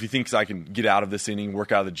 If he thinks I can get out of this inning,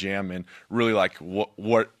 work out of the jam, and really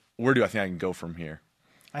where do I think I can go from here?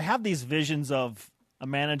 I have these visions of a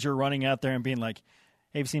manager running out there and being like,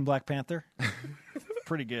 hey, have you seen Black Panther?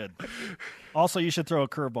 Pretty good. Also, you should throw a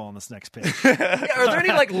curveball in this next pitch. Yeah, are there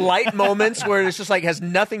any light moments where it's just has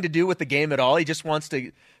nothing to do with the game at all? He just wants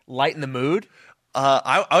to lighten the mood?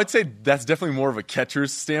 I would say that's definitely more of a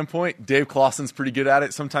catcher's standpoint. Dave Clausen's pretty good at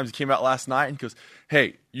it. Sometimes he came out last night and goes,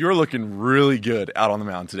 hey, you're looking really good out on the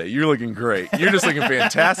mound today. You're looking great. You're just looking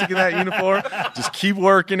fantastic in that uniform. Just keep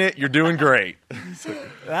working it. You're doing great.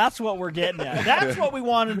 That's what we're getting at. That's what we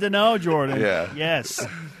wanted to know, Jordan. Yeah. Yes.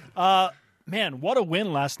 Man, what a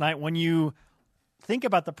win last night when you think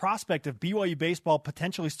about the prospect of BYU baseball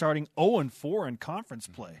potentially starting 0-4 in conference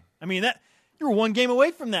play. I mean, you were one game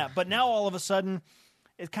away from that, but now all of a sudden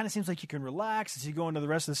it kind of seems like you can relax as you go into the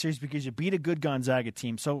rest of the series because you beat a good Gonzaga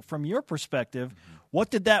team. So from your perspective,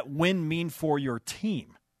 what did that win mean for your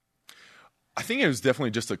team? I think it was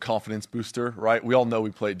definitely just a confidence booster, right? We all know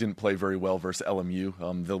we didn't play very well versus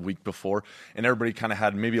LMU the week before, and everybody kind of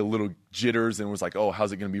had maybe a little jitters and was like, oh,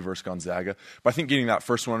 how's it going to be versus Gonzaga? But I think getting that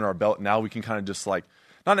first one under our belt, now we can kind of just like,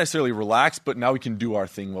 not necessarily relax, but now we can do our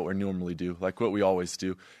thing, what we normally do, like what we always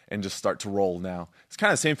do, and just start to roll now. It's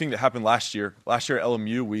kind of the same thing that happened last year. Last year at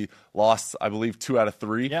LMU, we lost, I believe, 2 out of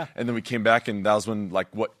 3, and then we came back, and that was when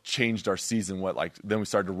what changed our season. Then we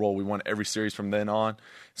started to roll. We won every series from then on.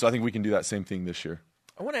 So I think we can do that same thing this year.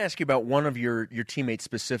 I want to ask you about one of your teammates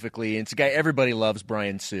specifically. And it's a guy everybody loves,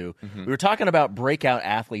 Brian Sue. We were talking about breakout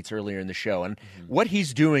athletes earlier in the show, and what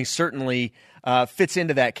he's doing certainly fits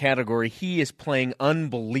into that category. He is playing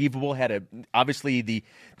unbelievable. Had obviously the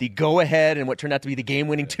go-ahead and what turned out to be the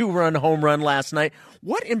game-winning 2-run home run last night.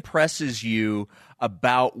 What impresses you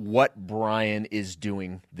about what Brian is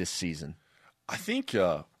doing this season? I think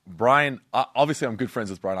Brian, obviously I'm good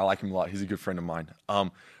friends with Brian. I like him a lot. He's a good friend of mine.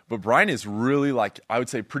 But Brian is really, I would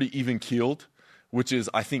say, pretty even-keeled, which is,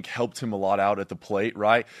 I think, helped him a lot out at the plate,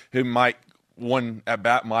 right? One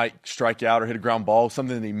at-bat might strike out or hit a ground ball,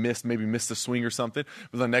 something that he missed, maybe missed a swing or something,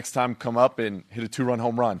 but the next time come up and hit a 2-run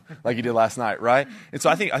home run like he did last night, right? And so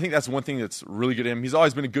I think that's one thing that's really good to him. He's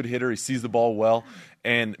always been a good hitter. He sees the ball well,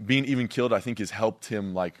 and being even-keeled, I think, has helped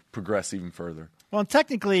him, progress even further. Well, and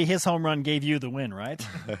technically, his home run gave you the win, right?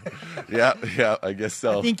 Yeah, I guess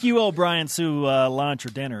so. I think you owe Brian Sue lunch or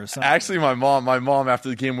dinner or something. Actually, my mom after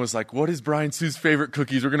the game was like, "What is Brian Sue's favorite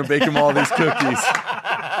cookies? We're going to bake him all these cookies."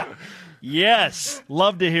 Yes,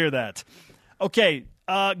 love to hear that. Okay,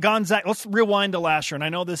 Gonzaga. Let's rewind to last year, and I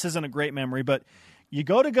know this isn't a great memory, but you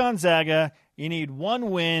go to Gonzaga, you need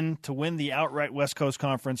one win to win the outright West Coast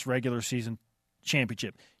Conference regular season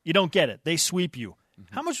championship. You don't get it. They sweep you.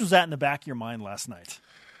 How much was that in the back of your mind last night?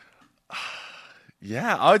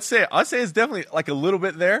 Yeah, I'd say it's definitely a little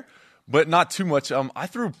bit there, but not too much. I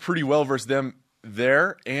threw pretty well versus them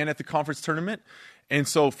there and at the conference tournament, and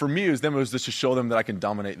so for me, it was just to show them that I can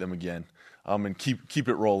dominate them again, and keep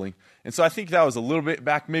it rolling. And so I think that was a little bit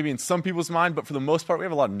back maybe in some people's mind, but for the most part, we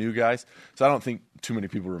have a lot of new guys, so I don't think too many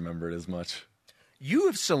people remember it as much. You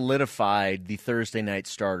have solidified the Thursday night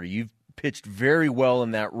starter. You've pitched very well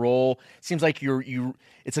in that role. Seems like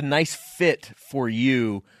it's a nice fit for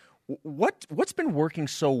you. What's been working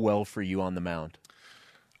so well for you on the mound?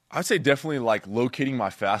 I'd say definitely locating my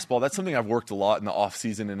fastball. That's something I've worked a lot in the off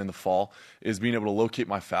season and in the fall, is being able to locate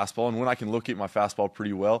my fastball. And when I can locate my fastball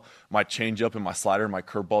pretty well, my changeup and my slider and my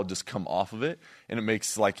curveball just come off of it, and it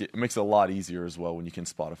makes it a lot easier as well when you can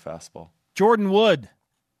spot a fastball. Jordan Wood,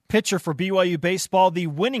 pitcher for BYU baseball, the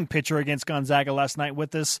winning pitcher against Gonzaga last night,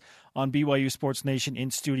 with us on BYU Sports Nation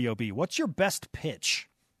in Studio B. What's your best pitch?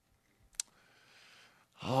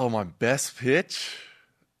 Oh, my best pitch?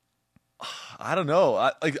 I don't know.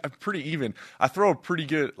 I'm pretty even. I throw a pretty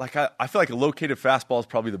good, I feel like a located fastball is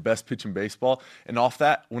probably the best pitch in baseball. And off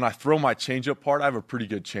that, when I throw my changeup part, I have a pretty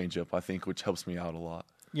good changeup, I think, which helps me out a lot.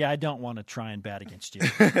 Yeah, I don't want to try and bat against you.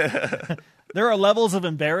 There are levels of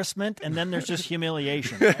embarrassment, and then there's just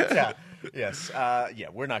humiliation. Right? Yeah. Yes.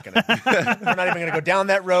 We're not even going to go down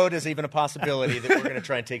that road as even a possibility that we're going to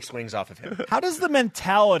try and take swings off of him. How does the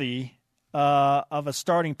mentality of a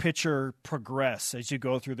starting pitcher progress as you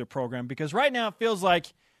go through the program? Because right now it feels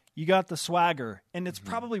like you got the swagger, and it's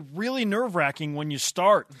probably really nerve-wracking when you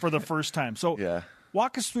start for the first time. So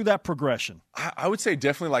walk us through that progression. I would say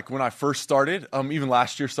definitely when I first started, even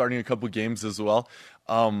last year starting a couple of games as well,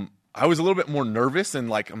 I was a little bit more nervous and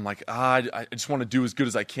I just want to do as good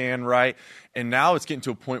as I can, right? And now it's getting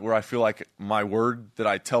to a point where I feel like my word that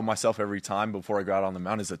I tell myself every time before I go out on the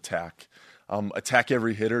mound is attack. Attack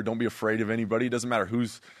every hitter. Don't be afraid of anybody. It doesn't matter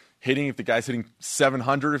who's hitting, if the guy's hitting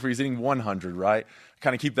 700, if he's hitting 100, right?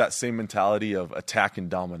 Kind of keep that same mentality of attack and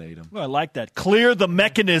dominate him. Well, I like that. Clear the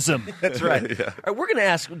mechanism. That's right. Yeah. All right, we're going to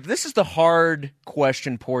ask, this is the hard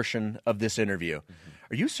question portion of this interview.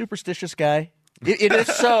 Are you a superstitious guy? If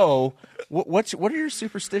so, what are your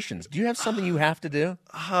superstitions? Do you have something you have to do?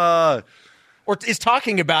 Or is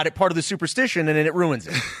talking about it part of the superstition and then it ruins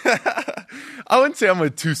it? I wouldn't say I'm a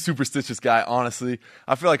too superstitious guy, honestly.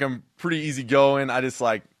 I feel like I'm pretty easygoing. I just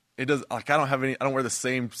I don't wear the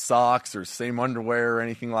same socks or same underwear or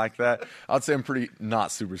anything like that. I'd say I'm pretty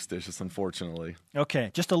not superstitious, unfortunately.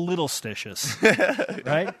 Okay, just a little stitious,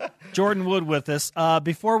 right? Jordan Wood with us.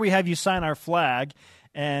 Before we have you sign our flag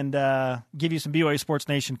and give you some BYU Sports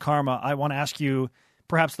Nation karma, I want to ask you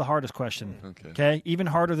perhaps the hardest question. Okay? Even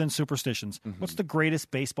harder than superstitions. What's the greatest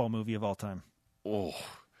baseball movie of all time? Oh,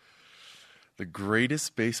 the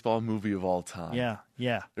greatest baseball movie of all time.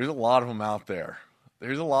 Yeah. There's a lot of them out there.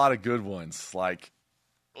 There's a lot of good ones. I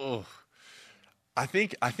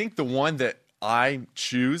think the one that I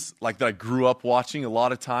choose, like that I grew up watching a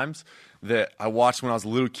lot of times, that I watched when I was a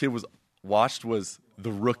little kid was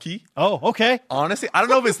The Rookie. Oh, okay. Honestly, I don't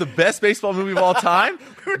know if it's the best baseball movie of all time.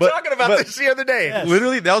 We were talking about this the other day. Yes.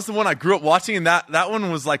 Literally, that was the one I grew up watching, and that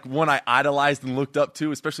one was like one I idolized and looked up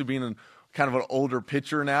to, especially being kind of an older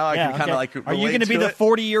pitcher now. I can kind of like relate Are you going to be the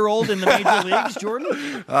 40-year-old in the major leagues,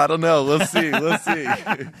 Jordan? I don't know. We'll see.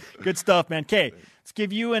 Good stuff, man. Okay, let's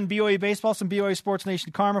give you and BYU Baseball some BYU Sports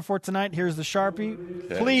Nation karma for tonight. Here's the Sharpie.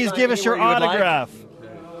 Okay. Please give us your autograph.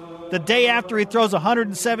 The day after he throws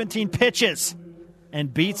 117 pitches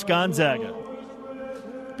and beats Gonzaga.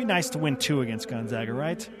 It'd be nice to win 2 against Gonzaga,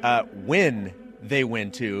 right? When they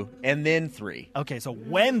win 2, and then 3. Okay, so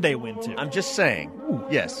when they win 2. I'm just saying.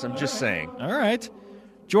 Yes, I'm just saying. All right.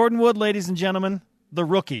 Jordan Wood, ladies and gentlemen, the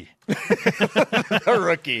rookie. A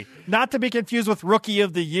rookie. Not to be confused with Rookie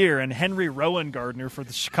of the Year and Henry Rowan Gardner for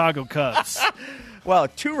the Chicago Cubs. Well,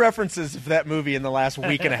 2 references to that movie in the last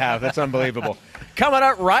week and a half. That's unbelievable. Coming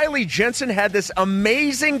up, Riley Jensen had this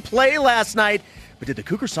amazing play last night. But did the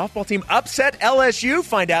Cougar softball team upset LSU?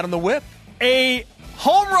 Find out on the whip. A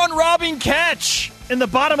home run robbing catch in the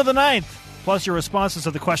bottom of the 9th. Plus your responses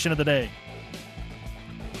to the question of the day.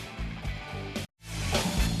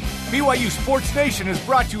 BYU Sports Nation is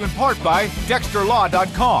brought to you in part by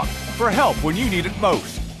DexterLaw.com for help when you need it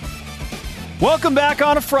most. Welcome back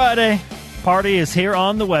on a Friday. Party is here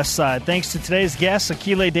on the west side. Thanks to today's guests,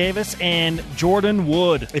 Akile Davis and Jordan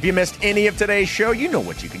Wood. If you missed any of today's show, you know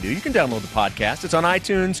what you can do. You can download the podcast. It's on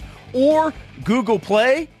iTunes or Google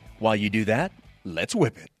Play. While you do that, let's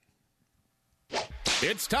whip it.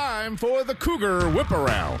 It's time for the Cougar Whip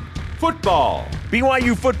Around. Football.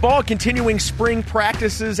 BYU football continuing spring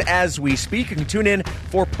practices as we speak. You can tune in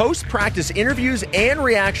for post-practice interviews and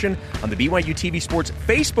reaction on the BYU TV Sports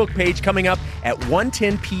Facebook page coming up at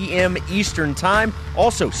 1:10 p.m. Eastern Time.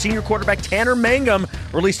 Also, senior quarterback Tanner Mangum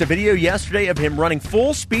released a video yesterday of him running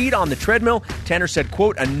full speed on the treadmill. Tanner said,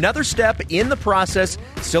 quote, another step in the process.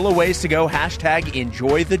 Still a ways to go. Hashtag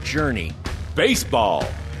enjoy the journey. Baseball.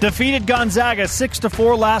 Defeated Gonzaga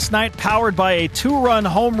 6-4 last night, powered by a 2-run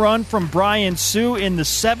home run from Brian Sue in the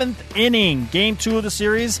 7th inning. Game 2 of the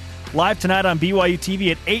series, live tonight on BYU TV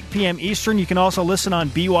at 8 p.m. Eastern. You can also listen on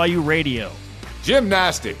BYU Radio.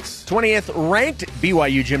 Gymnastics. 20th ranked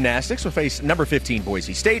BYU Gymnastics will face number 15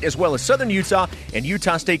 Boise State, as well as Southern Utah and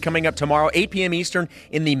Utah State coming up tomorrow, 8 p.m. Eastern,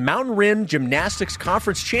 in the Mountain Rim Gymnastics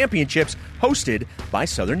Conference Championships hosted by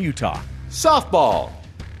Southern Utah. Softball.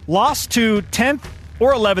 Lost to 10th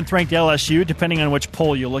or 11th ranked LSU, depending on which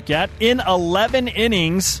poll you look at, in 11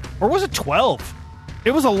 innings, or was it 12? It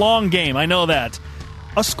was a long game, I know that.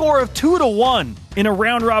 A score of 2-1 in a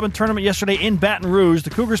round-robin tournament yesterday in Baton Rouge. The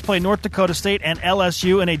Cougars play North Dakota State and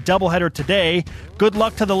LSU in a doubleheader today. Good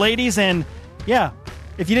luck to the ladies, and yeah,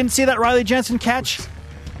 if you didn't see that Riley Jensen catch,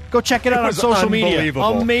 go check it out on social media.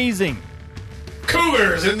 Amazing.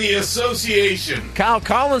 Cougars in the association. Kyle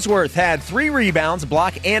Collinsworth had 3 rebounds, a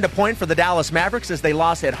block, and a point for the Dallas Mavericks as they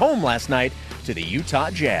lost at home last night to the Utah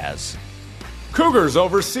Jazz. Cougars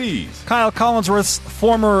overseas. Kyle Collinsworth's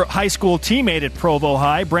former high school teammate at Provo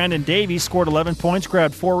High, Brandon Davies, scored 11 points,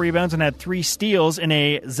 grabbed 4 rebounds, and had 3 steals in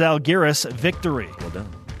a Zalgiris victory. Well done.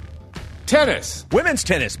 Tennis. Women's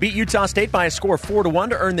tennis beat Utah State by a score of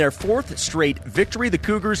 4-1 to earn their 4th straight victory. The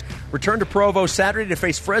Cougars return to Provo Saturday to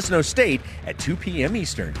face Fresno State at 2 p.m.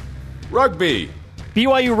 Eastern. Rugby.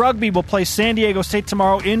 BYU Rugby will play San Diego State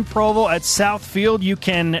tomorrow in Provo at Southfield. You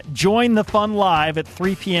can join the fun live at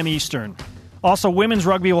 3 p.m. Eastern. Also, women's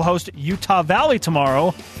rugby will host Utah Valley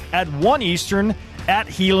tomorrow at 1 Eastern at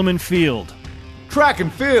Helaman Field. Track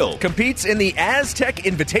and field. Competes in the Aztec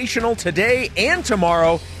Invitational today and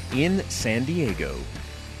tomorrow in San Diego.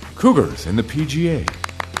 Cougars in the PGA.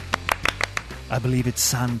 I believe it's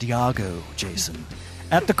San Diego, Jason.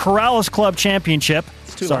 At the Corrales Club Championship.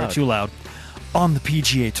 Too loud. On the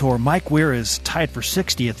PGA Tour, Mike Weir is tied for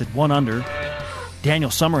 60th at 1 under.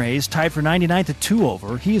 Daniel Summerhays tied for 99th at 2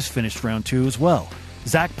 over. He has finished round 2 as well.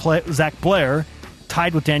 Zach Blair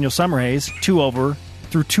tied with Daniel Summerhays 2 over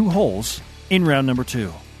through 2 holes in round number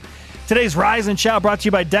 2. Today's Rise and Shout brought to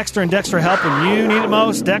you by Dexter and Dexter Help when you need it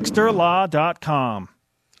most. DexterLaw.com.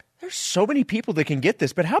 There's so many people that can get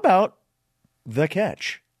this, but how about the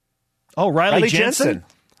catch? Oh, Riley Jensen.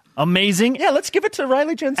 Amazing. Yeah, let's give it to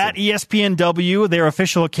Riley Jensen. At ESPNW, their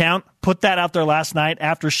official account, put that out there last night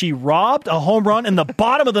after she robbed a home run in the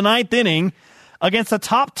bottom of the 9th inning against a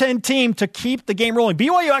top 10 team to keep the game rolling.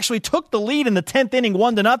 BYU actually took the lead in the 10th inning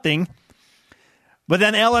 1-0, but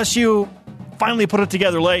then LSU finally put it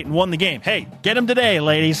together late and won the game. Hey, get them today,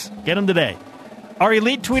 ladies. Get them today. Our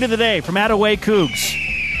elite tweet of the day from @AwayCougs.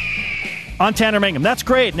 on Tanner Mangum. That's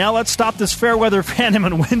great. Now let's stop this fair weather phantom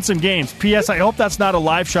and win some games. P.S. I hope that's not a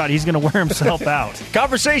live shot. He's going to wear himself out.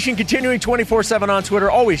 Conversation continuing 24/7 on Twitter.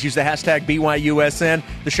 Always use the hashtag BYUSN.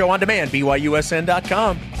 The show on demand,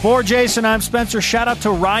 BYUSN.com. For Jason, I'm Spencer. Shout out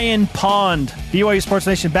to Ryan Pond. BYU Sports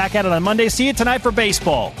Nation back at it on Monday. See you tonight for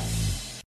baseball.